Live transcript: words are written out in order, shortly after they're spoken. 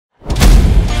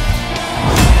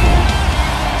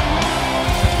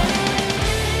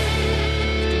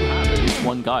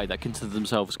one guy that considers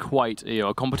themselves quite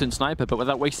a competent sniper. But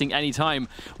without wasting any time,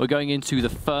 we're going into the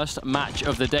first match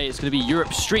of the day. It's going to be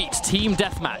Europe Street Team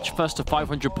Deathmatch, first to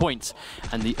 500 points.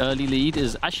 And the early lead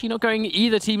is actually not going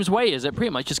either team's way, is it pretty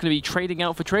much just going to be trading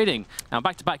out for trading. Now,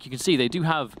 back to back, you can see they do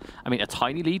have, I mean, a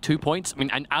tiny lead, 2 points. I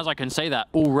mean, and as I can say that,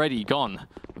 already gone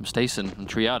from Stason and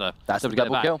TRIADA. That's the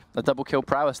double kill. The double kill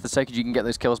prowess. The second you can get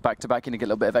those kills back to back, you can get a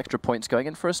little bit of extra points going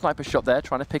in for a sniper shot there,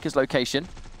 trying to pick his location.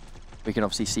 We can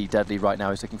obviously see Deadly right now.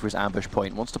 He's looking for his ambush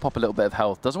point. Wants to pop a little bit of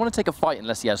health. Doesn't want to take a fight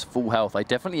unless he has full health. I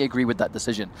definitely agree with that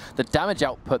decision. The damage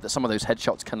output that some of those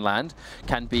headshots can land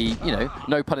can be, you know,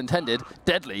 no pun intended,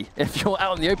 deadly if you're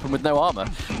out in the open with no armor.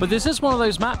 But this is one of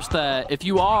those maps there, if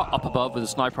you are up above with a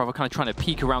sniper rifle kind of trying to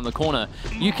peek around the corner,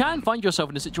 you can find yourself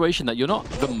in a situation that you're not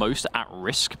the most at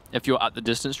risk if you're at the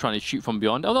distance trying to shoot from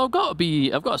beyond. Although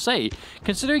I've got to say,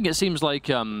 considering it seems like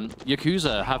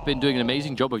Yakuza have been doing an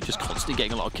amazing job of just constantly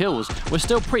getting a lot of kills, we're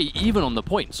still pretty even on the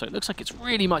points, so it looks like it's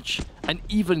really much an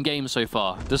even game so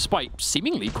far, despite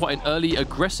seemingly quite an early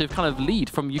aggressive kind of lead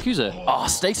from Yakuza. Oh,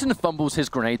 Stason fumbles his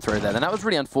grenade throw there, and that was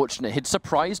really unfortunate. He'd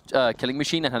surprised Killing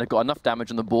Machine and had got enough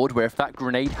damage on the board where if that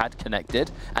grenade had connected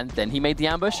and then he made the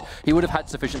ambush, he would have had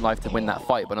sufficient life to win that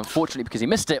fight, but unfortunately because he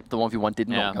missed it, the 1v1 did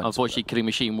not go. Unfortunately, Killing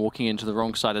Machine walking into the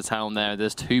wrong side of town there.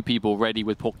 There's two people ready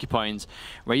with porcupines,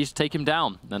 ready to take him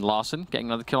down. Then Larson getting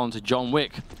another kill onto John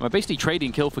Wick. We're basically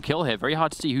trading kill for kill here. Very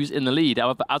hard to see who's in the lead.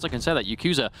 However, as I can say that,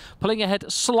 Yakuza pulling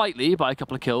ahead slightly by a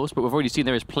couple of kills, but we've already seen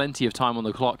there is plenty of time on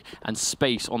the clock and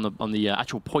space on the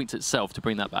actual points itself to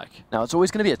bring that back. Now, it's always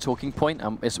going to be a talking point.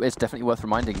 It's definitely worth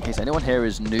reminding in case anyone here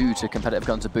is new to competitive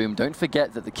Guns of Boom. Don't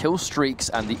forget that the kill streaks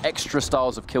and the extra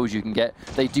styles of kills you can get,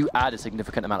 they do add a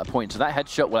significant amount of points. So that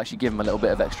headshot will actually give him a little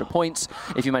bit of extra points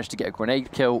if you manage to get a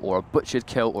grenade kill or a butchered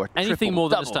kill or a anything more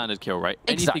double. Than a standard kill, right?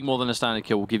 Exactly. Anything more than a standard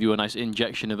kill will give you a nice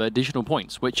injection of additional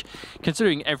points, which,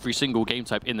 considering every single game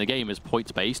type in the game is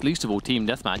points-based, least of all team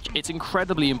deathmatch, it's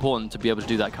incredibly important to be able to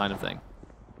do that kind of thing.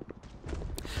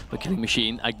 But Killing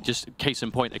Machine, just case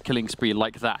in point, a killing spree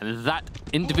like that. And that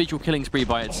individual killing spree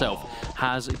by itself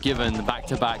has given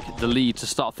back-to-back the lead to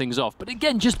start things off. But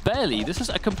again, just barely. This is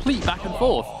a complete back and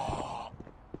forth.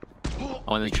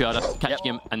 Oh, and then TRIADA catching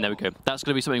him, and there we go. That's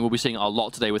going to be something we'll be seeing a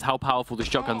lot today with how powerful the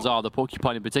shotguns are, the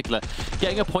Porcupine in particular.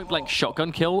 Getting a point-blank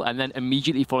shotgun kill and then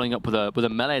immediately following up with a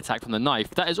melee attack from the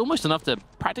knife, that is almost enough to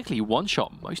practically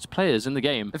one-shot most players in the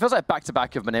game. It feels like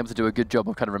back-to-back have been able to do a good job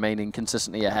of kind of remaining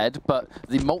consistently ahead, but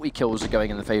the multi-kills are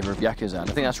going in the favor of Yakuza, and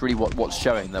I think that's really what's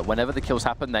showing, that whenever the kills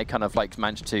happen, they kind of like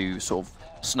manage to sort of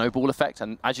snowball effect,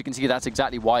 and as you can see, that's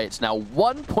exactly why it's now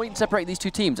 1 point separating these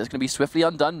two teams. It's going to be swiftly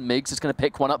undone. Migs is going to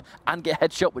pick one up and get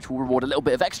headshot, which will reward a little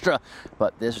bit of extra,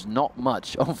 but there's not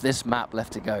much of this map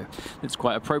left to go. It's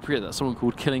quite appropriate that someone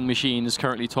called Killing Machine is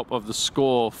currently top of the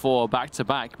score for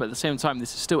back-to-back, but at the same time,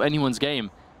 this is still anyone's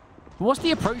game. What's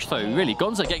the approach, though, really?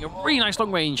 Gonza getting a really nice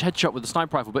long-range headshot with the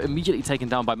sniper rifle, but immediately taken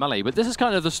down by melee. But this is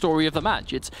kind of the story of the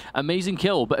match. It's amazing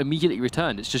kill, but immediately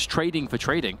returned. It's just trading for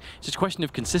trading. It's just a question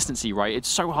of consistency, right? It's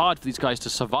so hard for these guys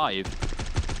to survive.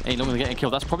 Ain't long gonna get a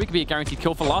kill. That's probably gonna be a guaranteed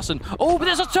kill for Larson. Oh, but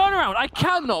there's a turnaround! I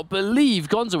cannot believe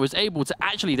Gonza was able to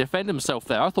actually defend himself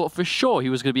there. I thought for sure he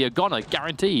was gonna be a goner,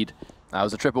 guaranteed. That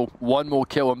was a triple. One more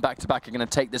kill and back-to-back are going to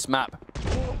take this map.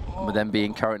 And with them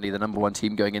being currently the #1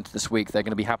 team going into this week, they're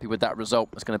going to be happy with that result.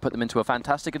 It's going to put them into a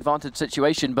fantastic advantage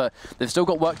situation, but they've still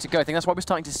got work to go. I think that's why we're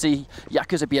starting to see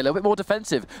Yakuza be a little bit more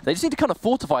defensive. They just need to kind of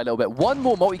fortify a little bit. One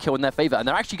more multi-kill in their favor, and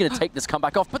they're actually going to take this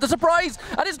comeback off. But the surprise!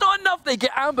 And it's not enough! They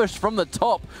get ambushed from the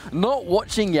top, not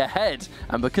watching your head.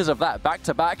 And because of that,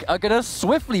 back-to-back are going to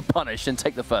swiftly punish and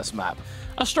take the first map.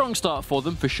 A strong start for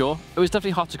them, for sure. It was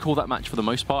definitely hard to call that match for the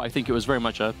most part. I think it was very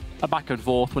much a back and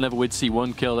forth. Whenever we'd see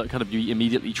one kill, that kind of be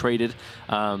immediately traded.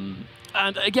 And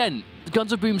again,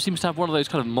 Guns of Boom seems to have one of those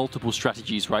kind of multiple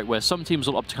strategies, right? Where some teams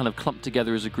will opt to kind of clump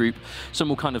together as a group. Some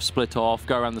will kind of split off,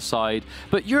 go around the side.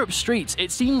 But Europe Streets,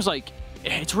 it seems like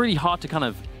it's really hard to kind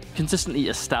of consistently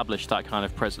establish that kind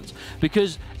of presence.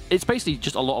 Because it's basically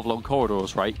just a lot of long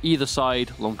corridors, right? Either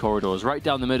side, long corridors. Right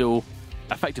down the middle,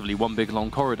 effectively one big long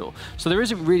corridor. So there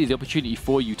isn't really the opportunity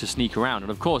for you to sneak around.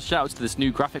 And of course, shout out to this new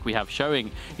graphic we have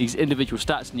showing these individual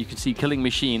stats, and you can see Killing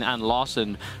Machine and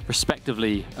Larson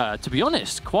respectively, to be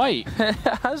honest, quite. It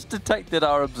has detected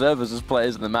our observers as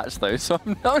players in the match though, so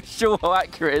I'm not sure how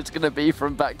accurate it's going to be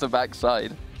from back-to-back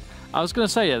side. I was going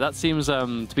to say, yeah, that seems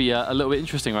to be a little bit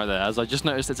interesting right there, as I just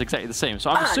noticed it's exactly the same. So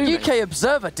I'm assuming... UK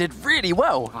Observer did really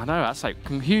well. I know, that's like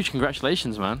huge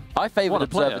congratulations, man. I favoured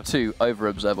Observer 2 over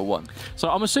Observer 1. So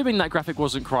I'm assuming that graphic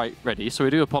wasn't quite ready, so we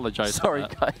do apologise. Sorry,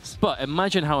 guys. But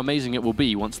imagine how amazing it will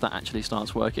be once that actually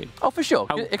starts working. Oh, for sure.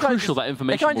 How crucial that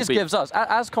information will be. It kind of just gives us,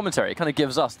 as commentary, it kind of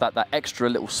gives us that extra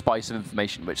little spice of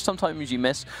information, which sometimes you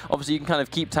miss. Obviously, you can kind of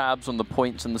keep tabs on the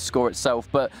points and the score itself,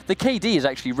 but the KD is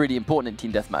actually really important in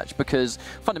Team Deathmatch because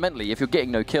fundamentally, if you're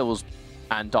getting no kills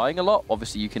and dying a lot,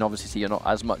 obviously you can see you're not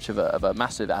as much of a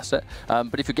massive asset.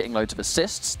 But if you're getting loads of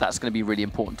assists, that's going to be really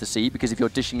important to see, because if you're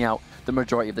dishing out the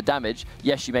majority of the damage,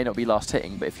 yes, you may not be last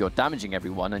hitting, but if you're damaging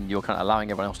everyone and you're kind of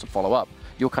allowing everyone else to follow up,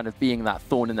 you're kind of being that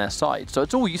thorn in their side. So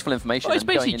it's all useful information. Well, it's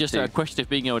basically just a question of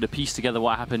being able to piece together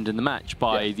what happened in the match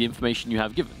by the information you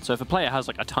have given. So if a player has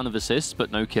like a ton of assists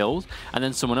but no kills, and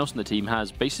then someone else in the team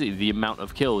has basically the amount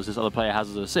of kills this other player has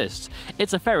as assists,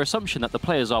 it's a fair assumption that the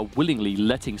players are willingly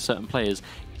letting certain players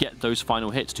get those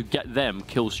final hits to get them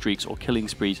kill streaks or killing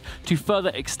sprees to further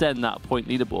extend that point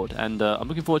leaderboard. And I'm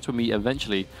looking forward to when we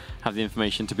eventually have the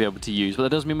information to be able to use. But that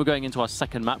does mean we're going into our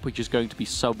second map, which is going to be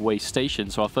Subway Station.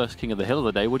 So our first King of the Hill of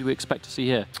the day. What do we expect to see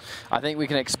here? I think we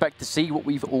can expect to see what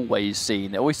we've always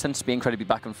seen. It always tends to be incredibly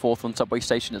back and forth on Subway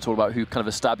Station. It's all about who kind of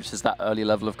establishes that early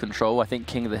level of control. I think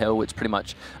King of the Hill, it's pretty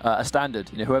much a standard.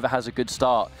 You know, whoever has a good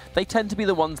start, they tend to be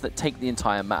the ones that take the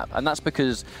entire map. And that's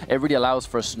because it really allows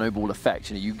for a snowball effect.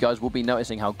 You know, you guys will be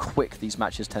noticing how quick these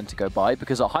matches tend to go by,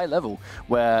 because at high level,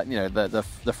 where you know the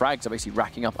frags are basically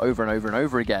racking up over and over and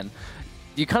over again,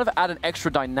 you kind of add an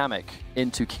extra dynamic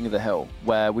into King of the Hill,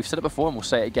 where we've said it before and we'll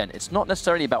say it again, it's not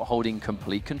necessarily about holding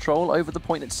complete control over the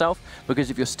point itself, because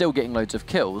if you're still getting loads of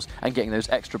kills and getting those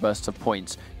extra bursts of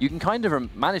points, you can kind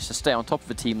of manage to stay on top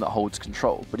of a team that holds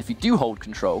control. But if you do hold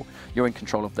control, you're in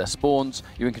control of their spawns,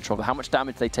 you're in control of how much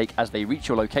damage they take as they reach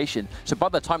your location, so by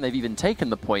the time they've even taken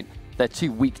the point, they're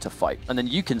too weak to fight, and then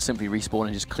you can simply respawn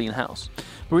and just clean house.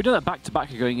 But we do that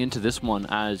back-to-back going into this one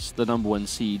as the #1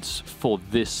 seeds for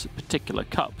this particular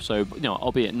cup. So, you know,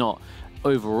 albeit not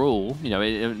overall, you know,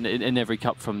 in every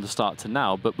cup from the start to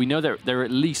now, but we know they're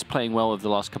at least playing well over the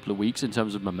last couple of weeks in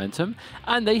terms of momentum,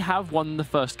 and they have won the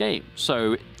first game.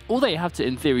 So all they have to,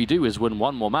 in theory, do is win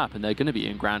one more map, and they're going to be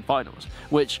in grand finals,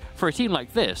 which, for a team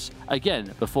like this,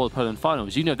 again, before the Poland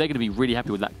finals, you know they're going to be really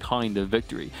happy with that kind of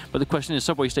victory. But the question is,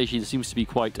 Subway Station seems to be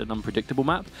quite an unpredictable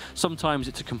map. Sometimes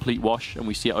it's a complete wash, and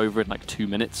we see it over in like 2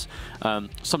 minutes.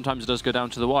 Sometimes it does go down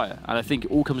to the wire, and I think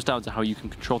it all comes down to how you can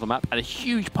control the map, and a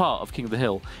huge part of King of the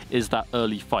Hill is that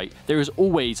early fight. There is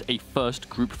always a first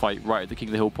group fight right at the King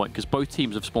of the Hill point, because both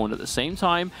teams have spawned at the same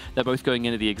time, they're both going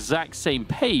in at the exact same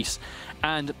pace,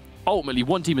 and ultimately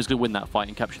one team is going to win that fight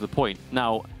and capture the point.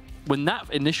 Now, when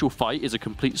that initial fight is a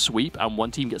complete sweep and one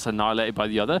team gets annihilated by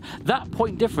the other, that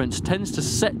point difference tends to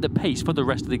set the pace for the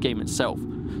rest of the game itself.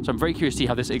 So I'm very curious to see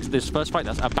how this first fight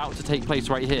that's about to take place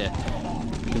right here.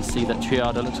 You can see that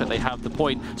TRIADA looks like they have the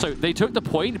point. So they took the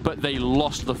point, but they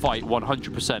lost the fight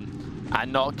 100%.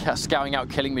 And not scouting out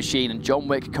Killing Machine and John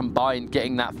Wick combined,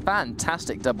 getting that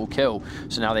fantastic double kill.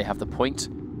 So now they have the point.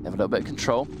 They have a little bit of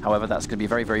control. However, that's going to be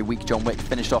very, very weak. John Wick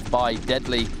finished off by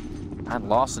Deadly and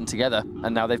Larson together.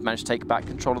 And now they've managed to take back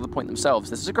control of the point themselves.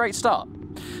 This is a great start.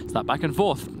 It's that back and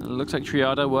forth. It looks like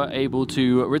TRIADA were able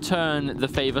to return the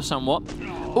favor somewhat.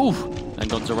 Oof! And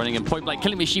Gonzo running in point blank.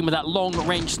 Killing Machine with that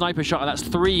long-range sniper shot. And that's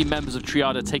 3 members of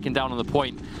TRIADA taken down on the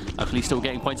point. Luckily still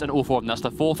getting points, and all 4 of them. That's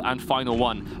the 4th and final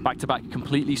one. Back-to-back,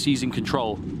 completely seizing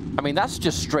control. I mean, that's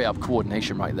just straight-up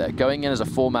coordination right there. Going in as a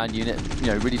 4-man unit, you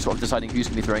know, really sort of deciding who's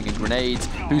going to be throwing in grenades,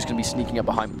 who's going to be sneaking up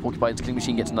behind porcupines. Killing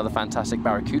Machine gets another fantastic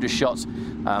Barracuda shot,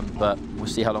 but we'll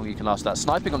see how long you can last that.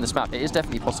 Sniping on this map, it is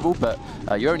definitely possible, but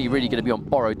you're only really going to be on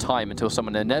borrowed time until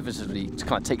someone inevitably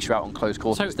kind of takes you out on close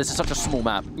quarters. So, this is such a small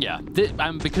map. Yeah,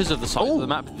 and because of the size of the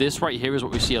map, this right here is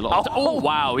what we see a lot of. Oh,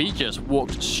 wow, he just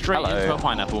walked straight into a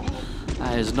pineapple.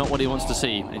 That is not what he wants to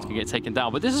see. He's going to get taken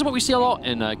down. But this is what we see a lot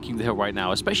in King of the Hill right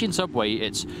now, especially in Subway.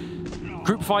 It's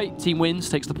group fight, team wins,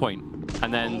 takes the point.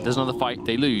 And then there's another fight,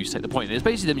 they lose, take the point. And it's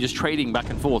basically them just trading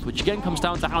back and forth, which again comes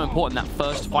down to how important that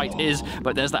first fight is.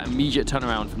 But there's that immediate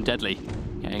turnaround from Deadly.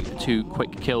 Getting 2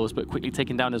 quick kills, but quickly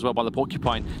taken down as well by the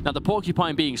Porcupine. Now, the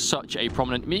Porcupine being such a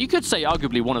prominent, I mean, you could say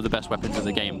arguably one of the best weapons in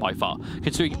the game by far,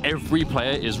 considering every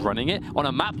player is running it on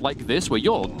a map like this, where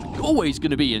you're always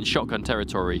going to be in shotgun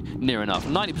territory, near enough.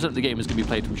 90% of the game is going to be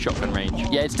played from shotgun range.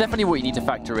 Yeah, it's definitely what you need to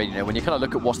factor in. You know, when you kind of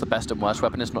look at what's the best and worst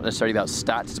weapon, it's not necessarily about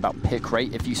stats, it's about pick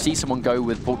rate. If you see someone go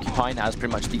with Porcupine as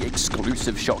pretty much the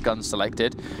exclusive shotgun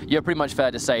selected, you're pretty much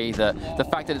fair to say that the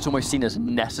fact that it's almost seen as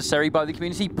necessary by the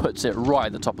community puts it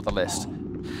right at the top of the list.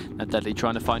 Now Deadly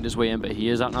trying to find his way in, but he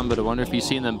is outnumbered. I wonder if he's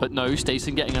seen them. But no,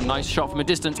 Stason getting a nice shot from a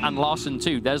distance, and Larson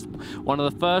too. There's one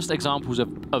of the first examples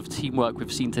of teamwork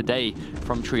we've seen today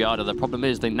from TRIADA. The problem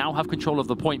is they now have control of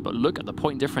the point, but look at the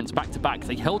point difference back to back.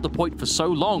 They held the point for so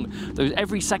long.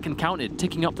 Every second counted,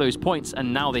 ticking up those points,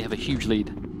 and now they have a huge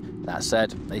lead. That said,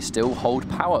 they still hold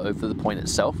power over the point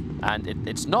itself, and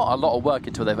it's not a lot of work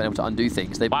until they've been able to undo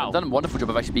things. They've done a wonderful job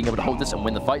of actually being able to hold this and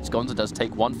win the fights. Gonza does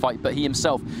take one fight, but he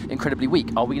himself incredibly weak.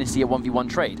 Are we going to see a 1v1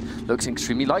 trade? Looks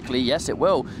extremely likely. Yes, it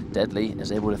will. Deadly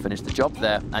is able to finish the job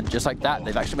there, and just like that,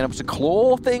 they've actually been able to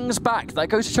claw things back. That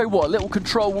goes to show what a little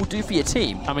control will do for your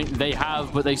team. I mean, they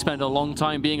have, but they spend a long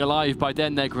time being alive. By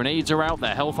then, their grenades are out,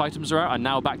 their health items are out, and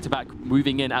now back-to-back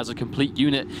moving in as a complete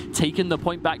unit, taking the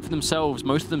point back for themselves.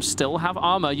 Most of them still have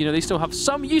armor. You know, they still have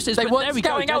some uses. They weren't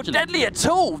scouting out Deadly at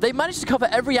all. They managed to cover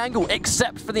every angle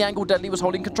except for the angle Deadly was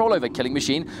holding control over. Killing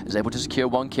Machine is able to secure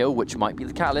one kill, which might be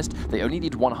the catalyst. They only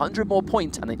need 100 more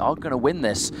points, and they are going to win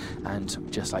this.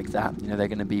 And just like that, you know, they're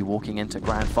going to be walking into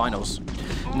grand finals.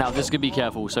 Now, this is going to be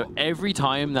careful. So every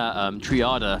time that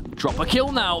TRIADA drop a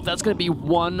kill now, that's going to be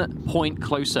 1 point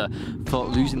closer for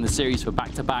losing the series for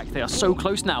back-to-back. They are so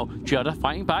close now. TRIADA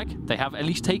fighting back. They have at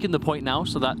least taken the point now,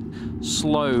 so that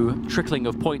slow trickling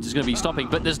of points is going to be stopping.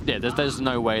 But there's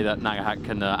no way that Nagahack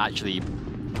can actually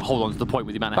hold on to the point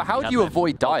with the amount of... But how do you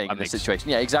avoid dying in this situation?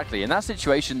 Yeah, exactly. In that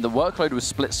situation, the workload was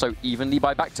split so evenly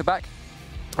by back-to-back.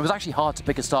 It was actually hard to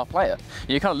pick a star player.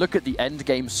 You kind of look at the end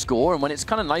game score, and when it's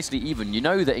kind of nicely even, you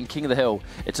know that in King of the Hill,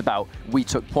 it's about we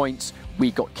took points,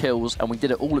 we got kills, and we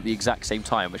did it all at the exact same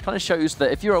time, which kind of shows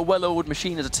that if you're a well-oiled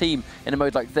machine as a team in a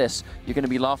mode like this, you're going to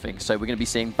be laughing. So we're going to be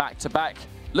seeing back-to-back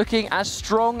looking as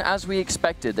strong as we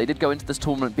expected. They did go into this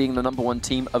tournament being the #1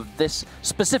 team of this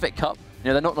specific cup. You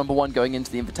know, they're not #1 going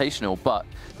into the Invitational, but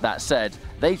that said,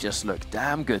 they just look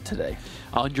damn good today.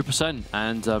 100%,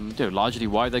 and you know, largely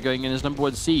why they're going in as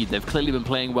 #1 seed. They've clearly been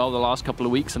playing well the last couple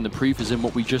of weeks, and the proof is in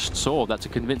what we just saw. That's a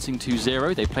convincing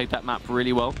 2-0. They played that map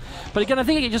really well. But again, I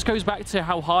think it just goes back to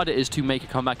how hard it is to make a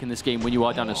comeback in this game when you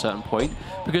are down a certain point.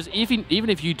 Because even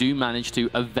if you do manage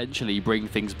to eventually bring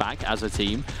things back as a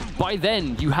team, by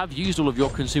then you have used all of your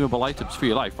consumable items for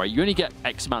your life, right? You only get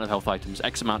X amount of health items,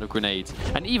 X amount of grenades,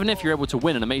 and even if you're able to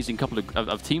win an amazing couple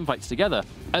of team fights together,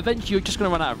 eventually you're just going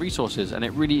to run out of resources, and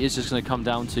it really is just going to come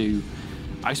down to,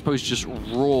 I suppose, just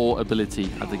raw ability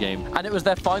of the game. And it was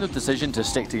their final decision to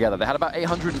stick together. They had about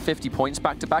 850 points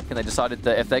back-to-back, and they decided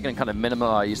that if they're going to kind of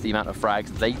minimize the amount of frags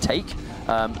they take,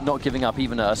 not giving up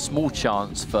even a small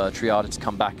chance for TRIADA to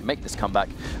come back and make this comeback,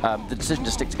 the decision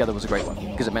to stick together was a great one,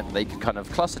 because it meant that they could kind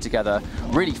of cluster together,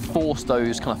 really force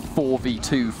those kind of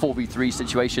 4v2, 4v3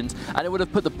 situations, and it would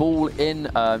have put the ball in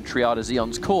TRIADA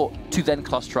ZEON's court to then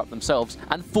cluster up themselves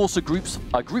and force a group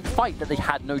fight that they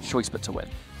had no choice but to win.